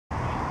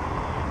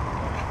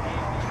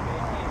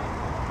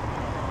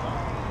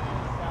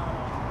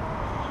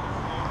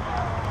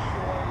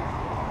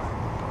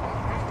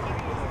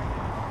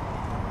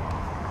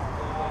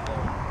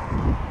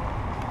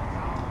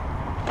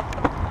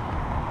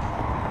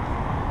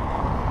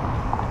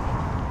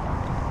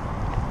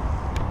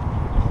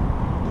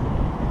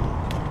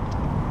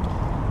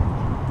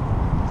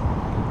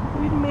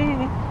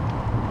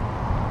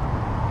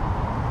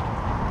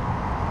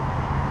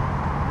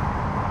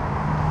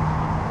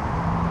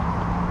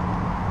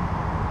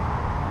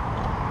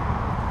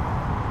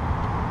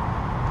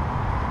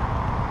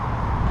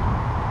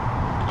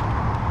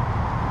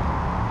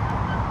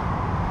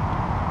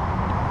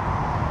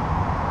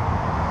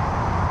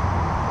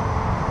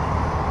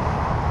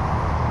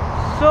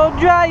So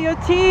dry your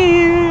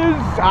tears,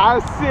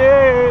 I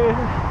say.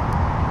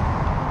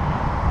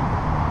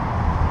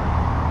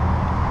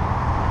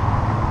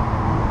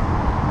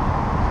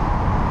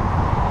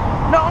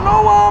 No, no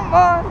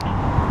woman.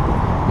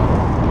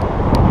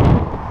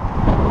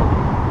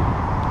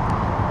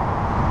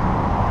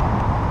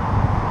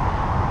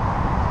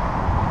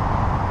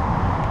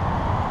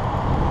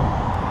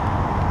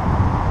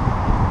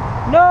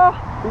 No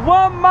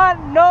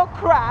woman, no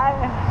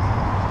cry.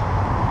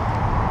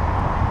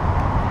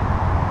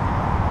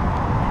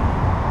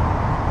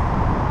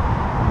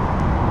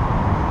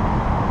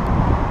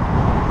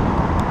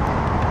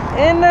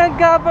 In the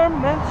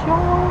government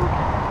yard.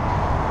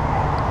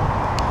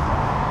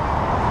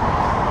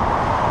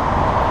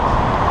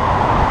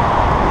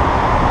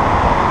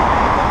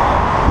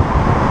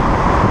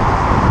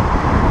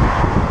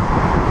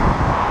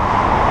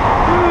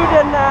 Through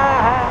the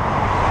night.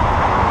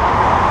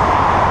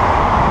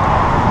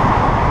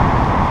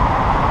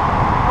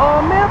 Oh,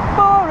 me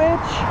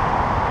porridge,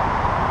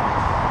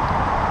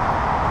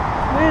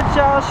 which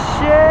I'll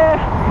share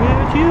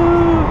with you.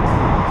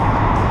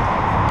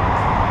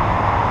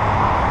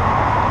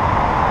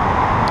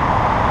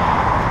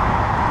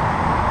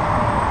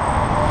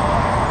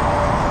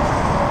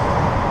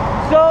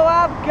 So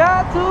I've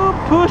got to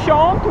push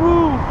on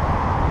through.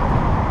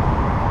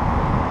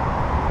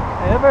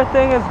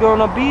 Everything is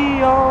gonna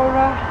be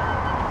alright.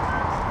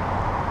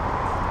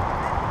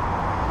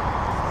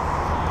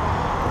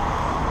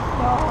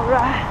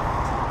 Alright.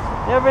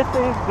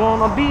 Everything's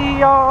gonna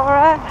be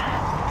alright.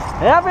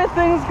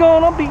 Everything's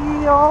gonna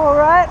be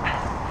alright.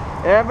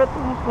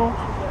 Everything's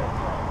gonna.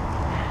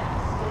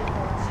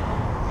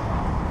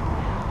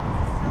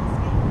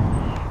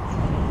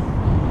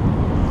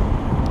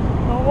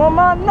 No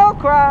woman, no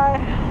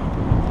cry.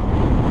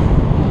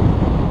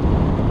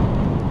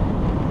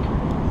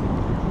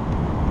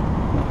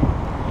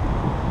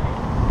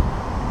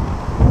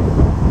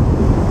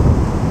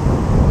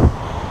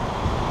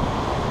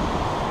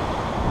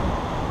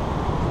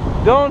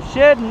 Don't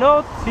shed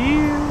no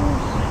tears.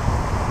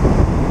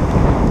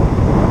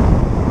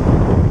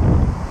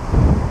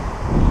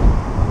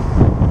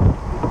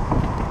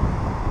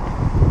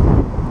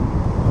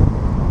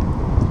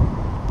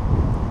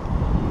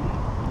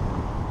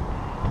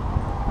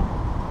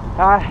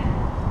 Hi.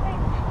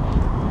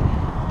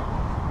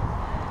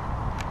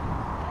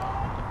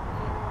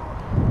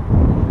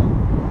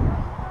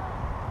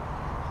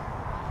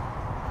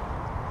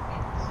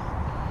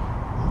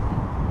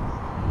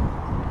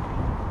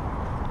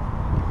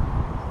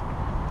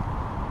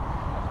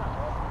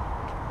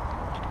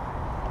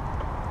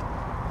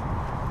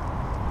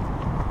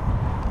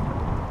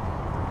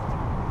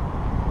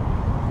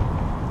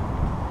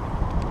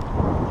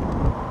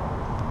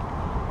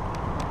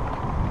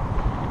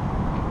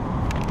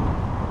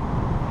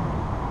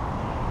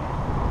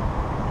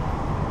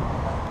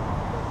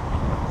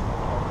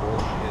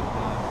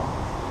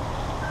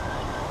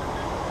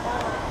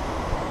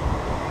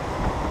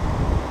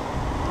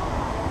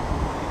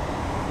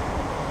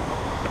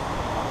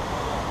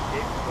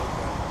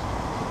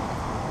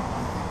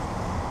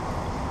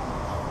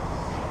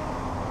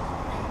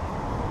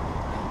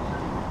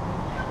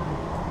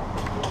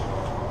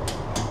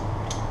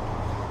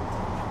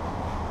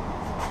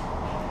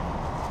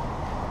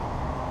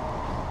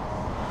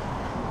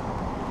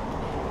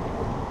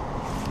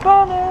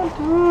 Running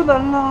through the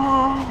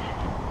lawn.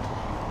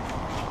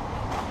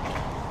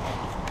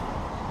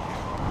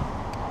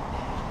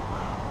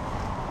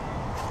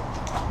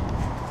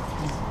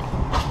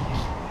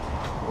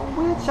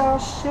 Which I'll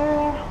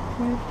share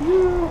with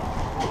you.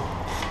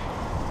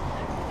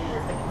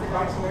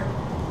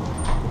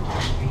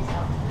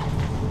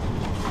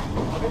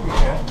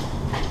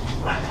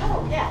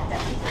 Oh, yeah,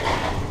 that'd be great.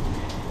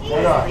 Why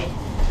not? Easily.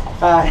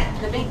 Hi.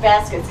 The big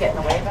basket's getting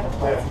in the way, but of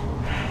course.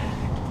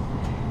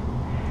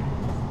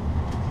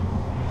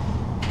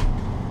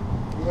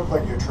 You look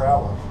like you're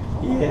traveling.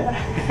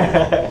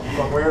 Yeah.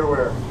 From where to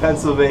where?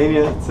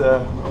 Pennsylvania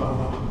to,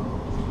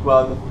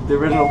 well, the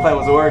original plan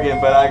was Oregon,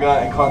 but I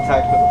got in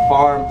contact with a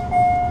farm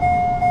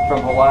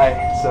from Hawaii,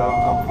 so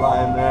I'm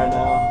flying there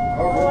now.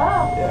 Oh, good.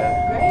 Wow.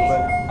 Yeah. Great.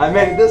 But I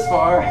made it this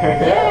far.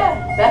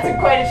 Yeah, that's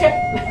quite a trip.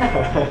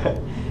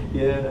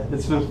 Yeah,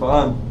 it's been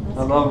fun.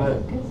 I love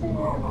it. Good for you.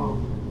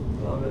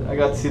 Love it. I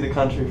got to see the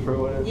country for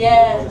what it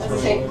Yeah, what it's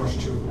let's really see. worth.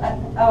 Push two.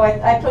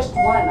 I pushed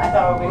one. I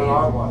thought we We're were.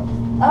 on one.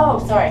 Oh,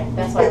 sorry.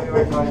 That's why we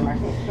weren't going anywhere.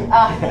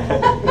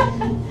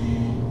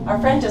 Our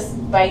friend just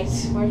biked.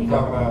 Where'd he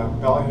From go?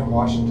 Bellingham,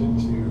 Washington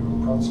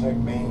to Prospect,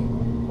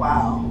 Maine.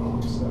 Wow.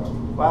 So,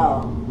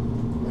 Wow.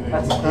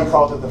 That's he incredible.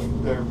 called it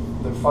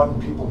the fun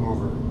people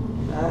mover.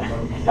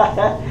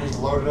 Just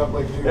load it up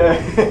like you.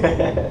 That's the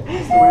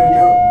way to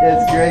do it.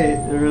 It's great.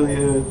 It really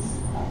is.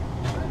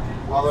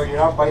 Although you're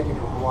not biking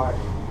to Hawaii.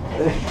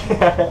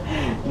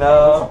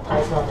 No,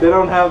 they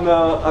don't have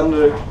no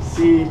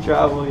undersea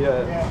travel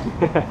yet.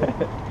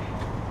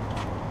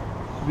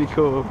 It'd be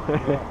cool. We'll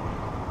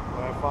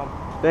have fun.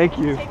 Thank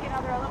you. Take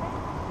another elevator?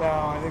 No,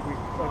 I think this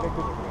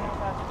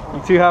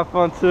is You two have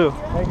fun too.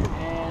 Thank you.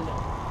 And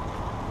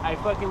I I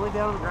fucking went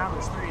down on the ground.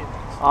 There's 3 of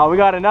them. Oh, we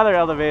got another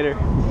elevator.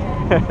 Couldn't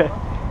remember.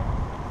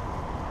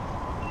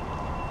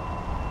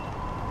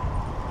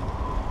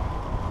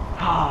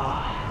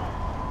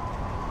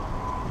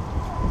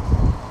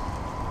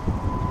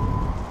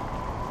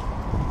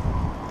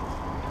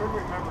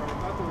 I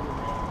thought there was a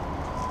ramp.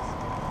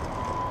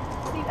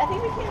 See, I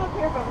think we came up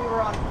here, but we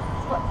were on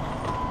foot.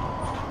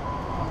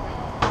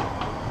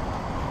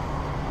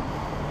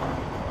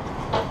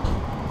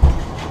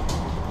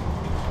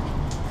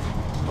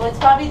 Well, it's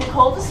probably the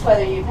coldest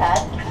weather you've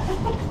had.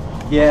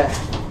 Yeah,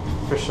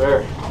 for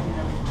sure.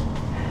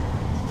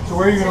 So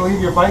where are you going to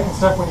leave your bike and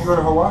stuff when you go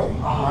to Hawaii?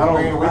 I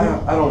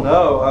don't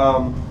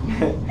know.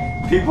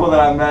 People that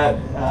I met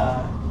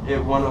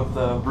at one of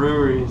the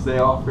breweries, they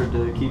offered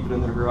to keep it in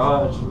their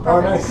garage.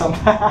 Oh, nice. Come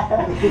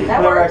back.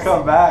 Whenever works. I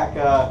come back,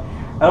 I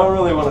don't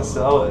really want to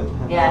sell it.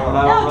 Yeah. And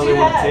I don't No, really do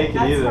want to that. take it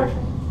That's either.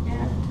 perfect.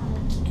 Yeah.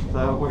 So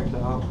it worked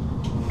out.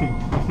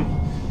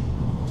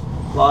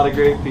 A lot of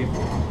great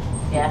people.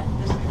 Yeah.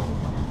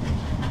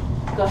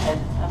 Go ahead.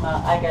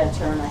 I got a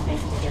turn, I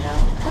think, to get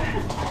out.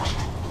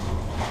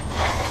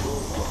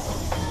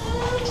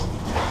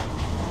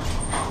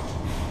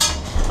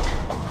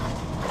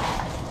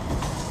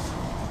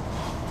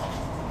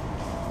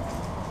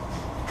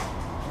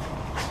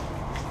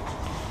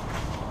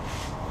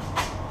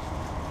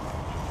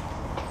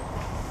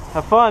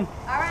 Have fun.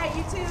 All right,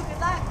 you too. Good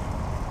luck.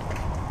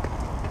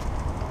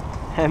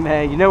 Hey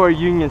man, you know where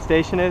Union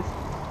Station is?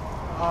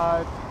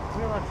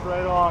 Pretty much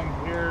right along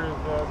here,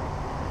 the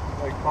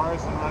like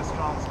bars and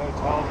restaurants,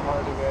 hotel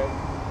part of it.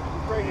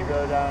 You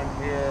go down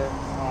here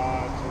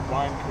to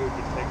Wine Coop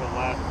and take a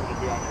left.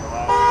 It'll be on your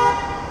left.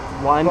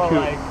 Wine But,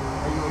 Coop. like,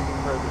 are you looking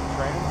for the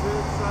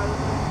transit side of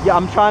it? Yeah,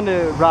 I'm trying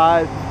to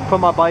put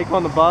my bike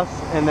on the bus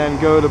and then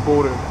go to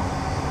Boulder.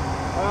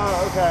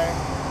 Oh, okay.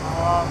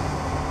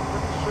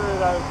 Pretty sure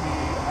that would be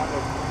out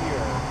of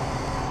here.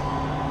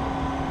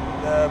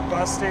 The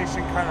bus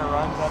station kind of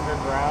runs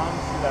underground.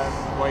 See that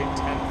white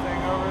tent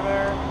thing over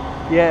there?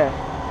 Yeah.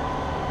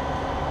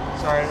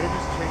 Sorry, they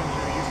just changed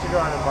it. It used to go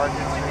on a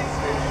Market Street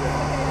station.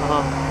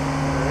 Uh-huh. I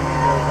think it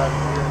goes up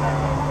here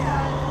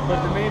now. But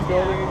the main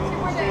building of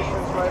Union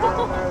Station is right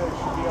around there. They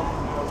should be able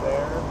to go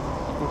there.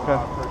 Okay.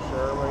 For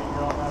sure, where you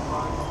go on that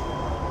bus.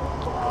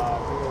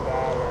 Either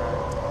that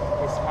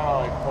or this kind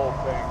of like whole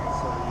thing is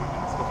sort of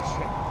Union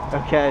Station.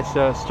 Okay,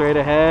 so straight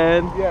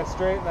ahead. Yeah,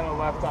 straight and then a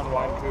left on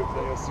Wine Coop.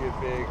 Then you'll see a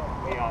big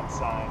neon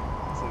sign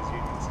that says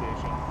Union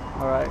Station.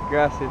 All right,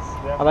 gracias.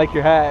 Yeah. I like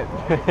your hat.